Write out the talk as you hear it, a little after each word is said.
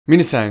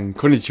皆さん、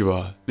こんにち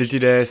は。Litze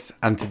です。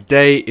And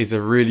today is a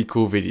really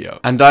cool video.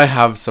 And I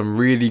have some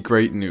really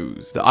great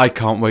news that I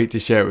can't wait to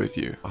share with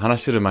you.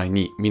 話する前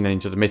にみんなに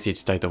ちょっとメッセージ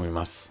したいと思い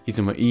ます。い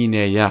つもいい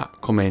ねや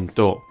コメン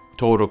ト、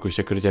登録し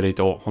てくれてる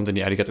人、本当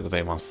にありがとうござ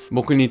います。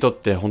僕にとっ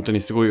て本当に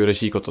すごい嬉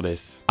しいことで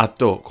す。あ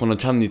と、この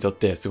チャンネルにとっ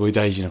てすごい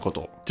大事なこ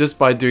と。Just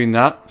by doing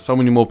that, so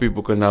many more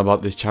people can know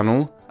about this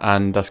channel,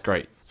 and that's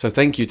great. So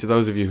thank you to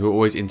those of you who are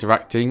always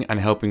interacting and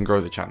helping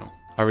grow the channel.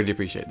 I really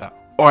appreciate that.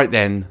 Alright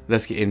then,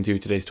 let's get into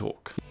today's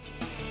talk.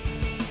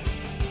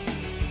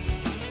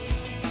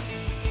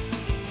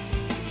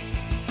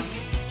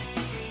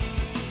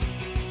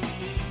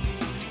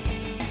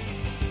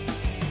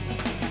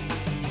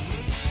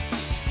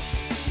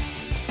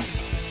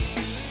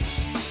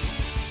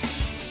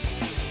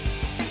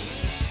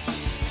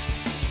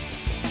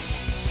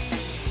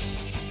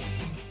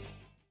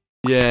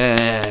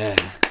 Yeah.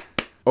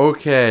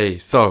 Okay,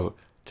 so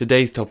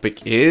today's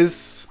topic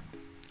is,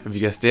 have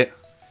you guessed it?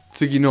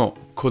 次の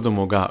子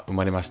供が生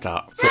まれまし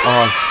た。So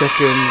our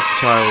second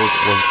child was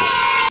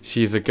born.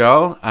 She's a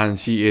girl and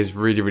she is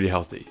really, really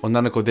healthy.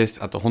 女の子で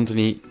す。あと本当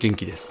に元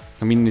気です。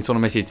みんなにその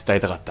メッセージ伝え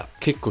たかった。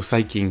結構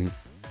最近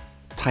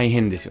大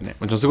変ですよね。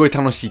もちろんすごい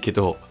楽しいけ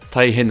ど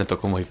大変なと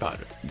こもいっぱいあ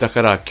る。だ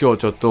から今日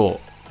ちょっ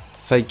と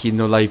最近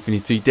のライフ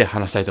について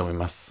話したいと思い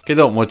ます。け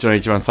どもちろん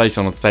一番最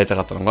初の伝えた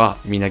かったのが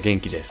みんな元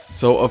気です。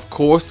So of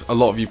course, a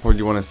lot of you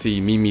probably want to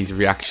see Mimi's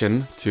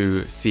reaction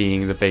to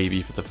seeing the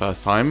baby for the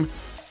first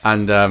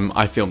time.And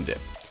I filmed it.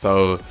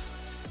 So,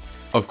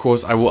 of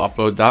course, I will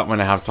upload that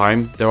when I have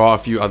time. There are a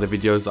few other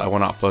videos that I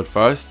want to upload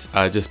first,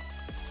 just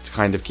to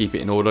kind of keep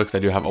it in order because I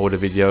do have older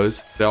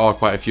videos. There are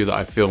quite a few that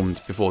I filmed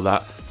before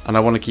that, and I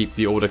want to keep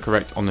the order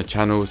correct on the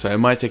channel, so it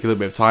might take a little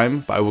bit of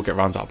time, but I will get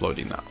around to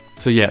uploading that.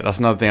 So yeah, that's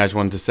another thing I just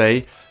wanted to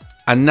say.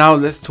 And now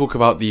let's talk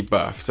about the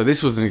birth. So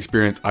this was an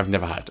experience I've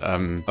never had.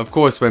 Of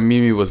course, when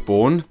Mimi was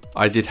born,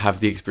 I did have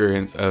the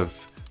experience of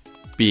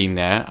being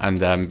there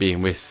and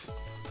being with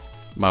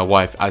my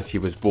wife as he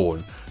was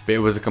born, but it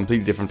was a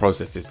completely different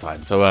process this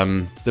time. So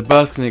the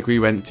birth clinic we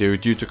went to,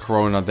 due to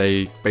corona,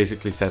 they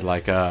basically said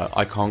like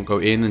I can't go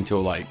in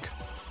until like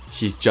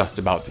she's just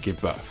about to give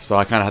birth, so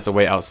I kind of had to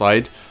wait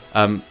outside.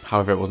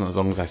 However, it wasn't as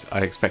long as I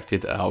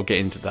expected. I'll get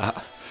into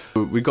that.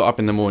 We got up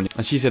in the morning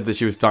and she said that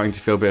she was starting to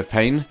feel a bit of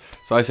pain,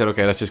 so I said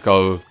okay, let's just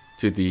go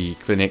to the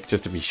clinic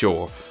just to be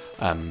sure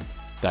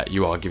that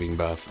you are giving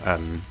birth.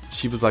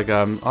 She was like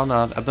oh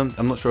no,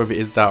 I'm not sure if it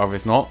is that or if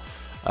it's not.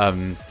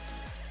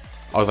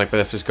 I was like, but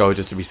let's just go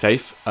just to be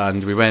safe.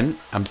 And we went,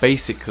 and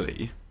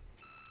basically,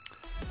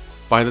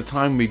 by the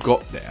time we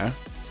got there,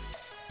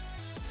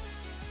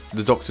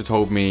 the doctor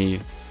told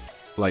me,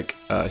 like,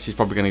 she's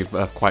probably going to give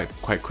birth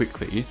quite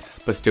quickly,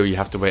 but still you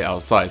have to wait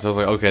outside. So I was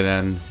like, okay,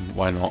 then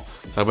why not?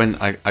 So I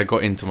went, I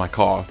got into my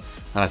car,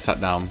 and I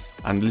sat down,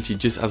 and literally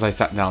just as I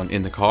sat down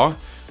in the car,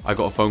 I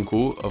got a phone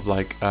call of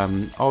like,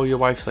 oh, your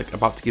wife's like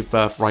about to give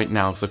birth right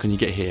now, so can you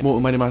get here? もう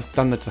生まれます。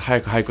旦那と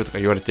早く早くとか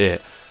言われ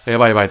て、や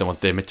ばいやばいと思っ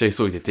てめっちゃ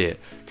急いでて、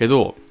け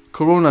ど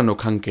コロナの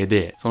関係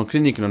でそのク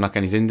リニックの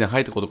中に全然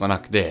入ったことがな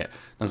くて、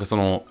なんかそ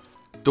の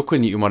どこ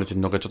に生まれてる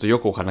のかちょっとよ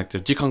くわからなく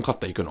て時間かかっ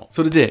た行くの。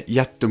それで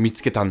やっと見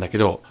つけたんだけ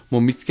ど、も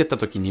う見つけた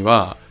時に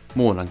は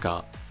もうなん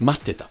か待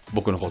ってた、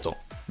僕のこと。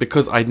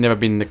Because I'd never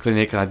been in the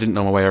clinic and I didn't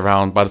know my way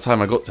around. By the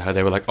time I got to her,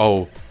 they were like,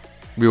 "Oh,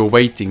 we were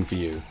waiting for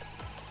you.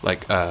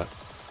 Like,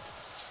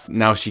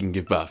 now she can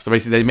give birth." So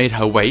basically, they made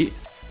her wait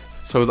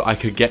so that I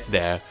could get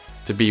there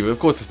to be. Of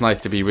course, it's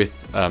nice to be with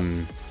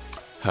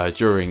her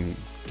during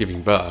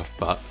giving birth,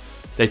 but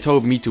they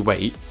told me to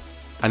wait,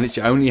 and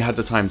literally I only had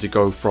the time to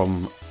go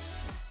from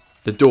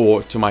the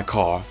door to my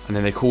car, and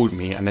then they called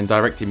me and then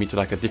directed me to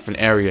like a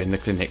different area in the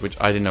clinic, which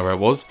I didn't know where it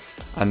was,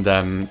 and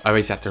I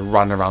basically had to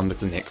run around the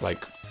clinic,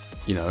 like,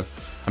 you know,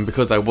 and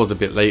because I was a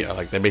bit later,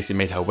 like they basically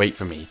made her wait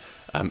for me.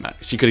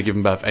 She could have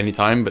given birth any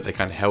time, but they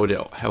kind of held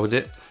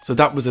it. So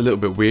that was a little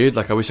bit weird.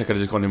 Like I wish I could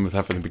have just gone in with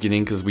her from the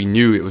beginning because we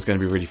knew it was going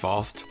to be really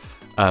fast.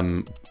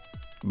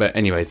 But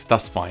anyways,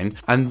 that's fine.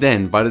 And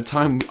then by the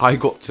time I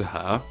got to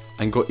her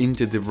and got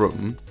into the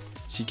room,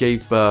 she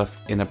gave birth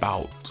in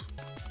about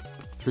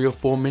 3 or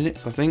 4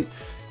 minutes, I think.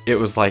 It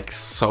was like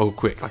so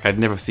quick. Like I'd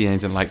never seen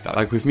anything like that.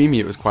 Like with Mimi,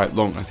 it was quite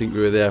long. I think we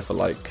were there for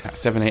like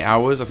 7-8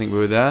 hours. I think we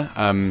were there.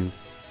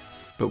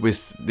 But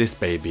with this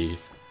baby,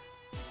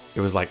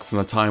 it was like from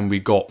the time we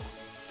got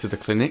to the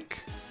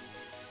clinic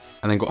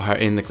and then got her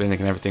in the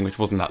clinic and everything, which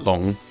wasn't that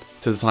long,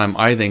 to the time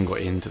I then got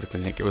into the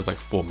clinic, it was like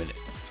 4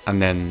 minutes, and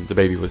then the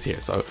baby was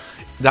here. So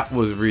that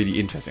was really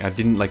interesting. I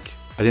didn't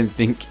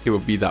think it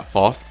would be that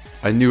fast.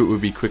 I knew it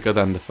would be quicker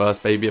than the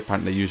first baby,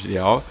 apparently they usually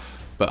are,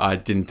 but I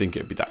didn't think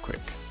it would be that quick.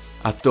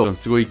 あと、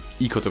すごい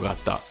いいことがあっ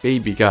た。ベイ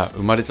ビーが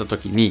生まれた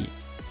時に、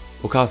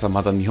お母さん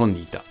まだ日本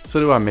にいた。そ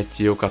れはめっ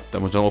ちゃ良かった。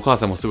もちろんお母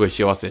さんもすごい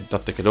幸せだ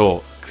ったけ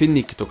ど、クリ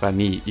ニックとか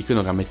に行く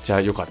のがめっち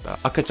ゃ良かった。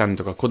赤ちゃん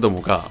とか子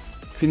供が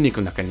クリニッ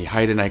クの中に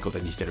入れないこと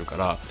にしてるか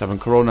ら、多分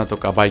コロナと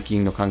かバイキ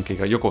ンの関係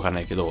がよくわかん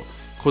ないけど、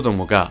子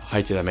供が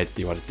入っちゃダメって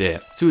言われて、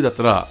普通だっ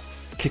たら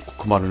結構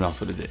困るな、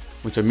それで。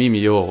もちろん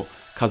耳を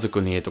家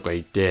族の家とか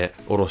行って、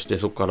下ろして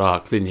そこか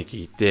らクリニック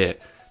行って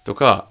と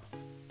か、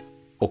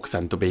奥さ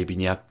んとベイビー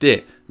に会っ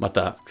て、ま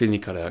たクリニ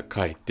ックから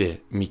帰っ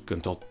て、みっく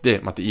ん取って、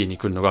また家に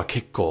来るのが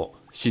結構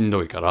しん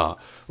どいから、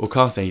お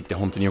母さん行って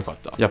本当によかっ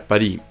た。やっぱ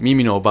り、ミ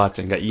ミのおばあ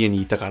ちゃんが家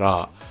にいたか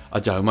ら、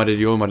じゃあ生まれ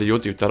るよっ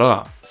て言った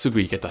ら、す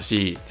ぐ行けた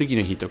し、次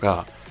の日と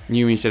か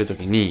入院してる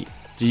時に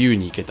自由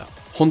に行けた。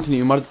本当に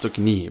生まれた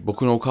時に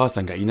僕のお母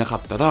さんがいなか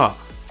ったら、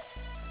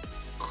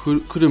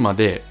来るま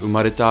で生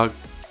まれた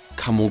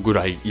かもぐ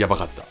らいやば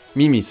かった。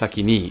ミミ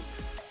先に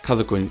家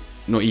族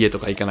の家と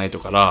か行かないと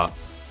から、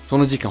そ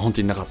の時間本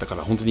当になかったか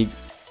ら、本当に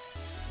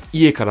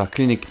家から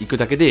クリニック行く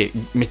だけで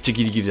めっちゃ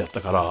ギリギリだっ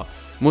たから、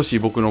もし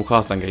僕のお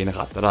母さんがいな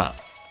かったら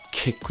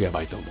結構や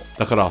ばいと思う。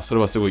だからそ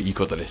れはすごいいい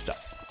ことでした。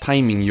タ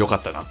イミング良か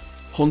ったな。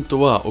本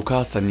当はお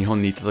母さん日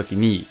本にいた時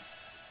に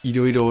い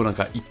ろいろなん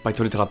かいっぱい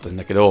撮りたかったん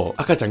だけど、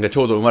赤ちゃんがち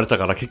ょうど生まれた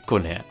から結構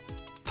ね、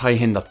大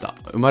変だった。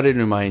生まれ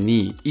る前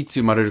にい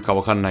つ生まれるか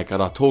分かんないか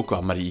ら遠くあ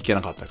んまり行け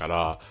なかったか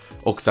ら、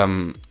奥さ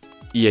ん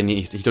家に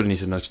一人に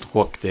するのはちょっと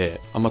怖く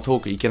てあんま遠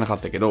く行けなかっ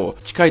たけど、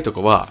近いと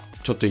こは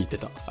ちょっと行って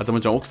た。あとも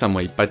ちろん奥さん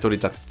もいっぱい撮り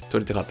たか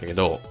ったけ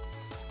ど、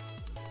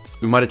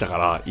生まれたか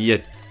ら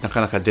家な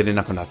かなか出れ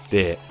なくなっ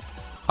て、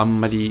あ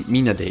んまり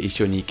みんなで一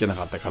緒に行けな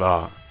かったか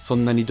ら、そ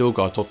んなに動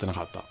画は撮ってな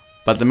かった。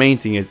But the main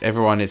thing is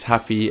everyone is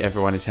happy,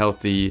 everyone is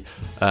healthy,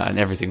 and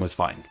everything was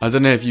fine. I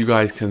don't know if you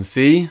guys can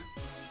see,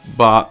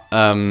 but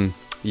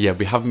yeah,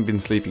 we haven't been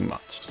sleeping much.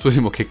 そ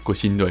れも結構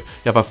しんどい。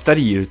やっぱ2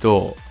人いる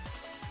と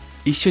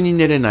一緒に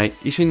寝れない。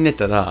一緒に寝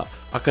たら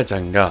赤ちゃ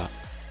んが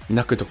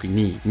泣くとき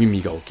に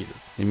耳が起きる。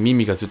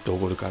耳がずっと起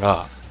こるか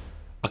ら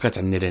赤ち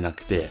ゃん寝れな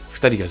くて、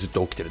2人がずっ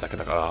と起きてるだけ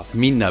だから、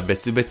みんな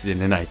別々で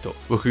寝ないと。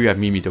僕が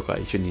耳とか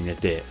一緒に寝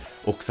て、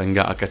奥さん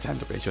が赤ちゃん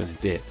とか一緒に寝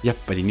て、やっ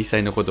ぱり2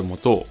歳の子供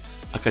と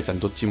赤ちゃん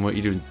どっちも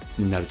いる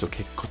になると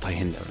結構大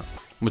変だよな。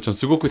もちろん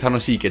すごく楽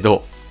しいけ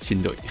どし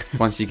んどい。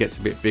Once she gets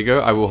a bit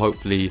bigger, I will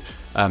hopefully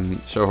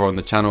show her on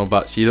the channel,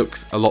 but she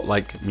looks a lot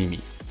like Mimi.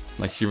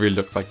 Like she really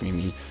looks like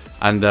Mimi.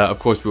 And of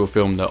course we'll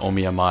film the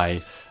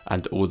omiyamai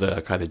and all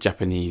the kind of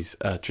Japanese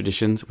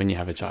traditions when you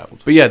have a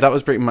child. But yeah, that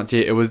was pretty much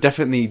it. It was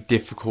definitely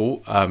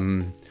difficult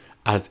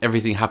as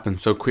everything happened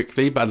so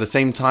quickly, but at the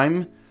same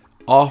time,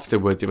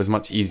 afterwards it was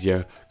much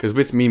easier because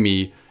with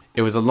Mimi,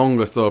 it was a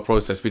longer, slower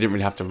process. We didn't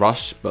really have to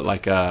rush, but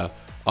like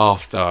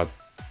after,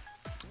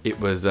 it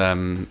was, you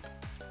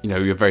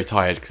know, we were very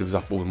tired because it was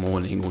up all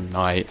morning, all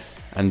night,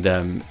 and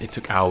it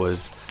took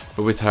hours.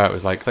 But with her, it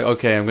was like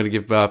okay, I'm going to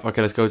give birth.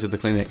 Okay, let's go to the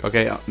clinic.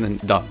 Okay, and then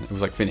done. It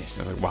was like finished.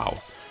 I was like, wow.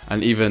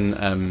 And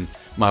even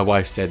my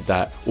wife said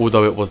that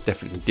although it was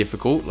definitely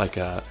difficult, like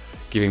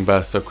giving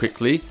birth so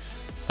quickly,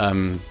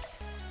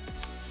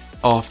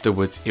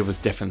 afterwards it was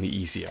definitely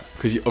easier.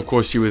 Because of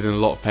course she was in a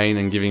lot of pain,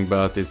 and giving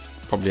birth is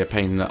probably a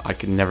pain that I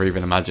could never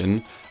even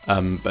imagine.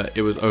 But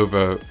it was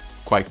over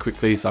quite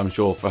quickly, so I'm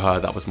sure for her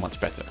that was much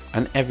better.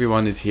 And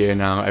everyone is here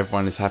now.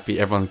 Everyone is happy.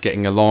 Everyone's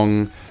getting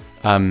along.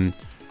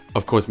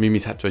 Of course,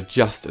 Mimi's had to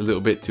adjust a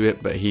little bit to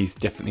it, but he's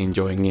definitely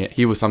enjoying it.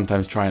 He will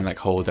sometimes try and like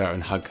hold her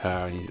and hug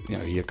her,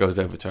 and he goes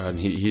over to her, and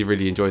he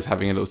really enjoys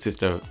having a little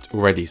sister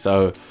already.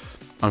 So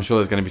I'm sure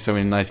there's going to be so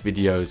many nice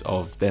videos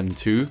of them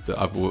too that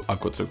I've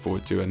got to look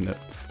forward to, and that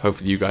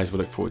hopefully you guys will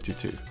look forward to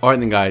too. Alright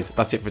then guys,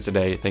 that's it for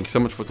today. Thank you so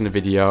much for watching the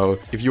video.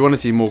 If you want to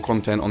see more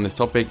content on this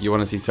topic, you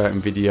want to see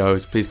certain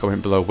videos, please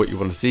comment below what you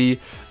want to see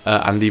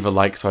and leave a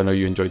like so I know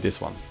you enjoyed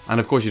this one. And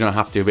of course you don't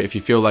have to, but if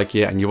you feel like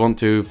it and you want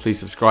to, please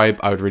subscribe.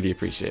 I would really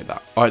appreciate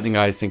that. Alright then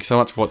guys, thank you so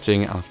much for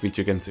watching, and I'll speak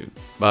to you again soon.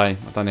 Bye.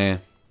 Mata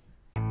ne.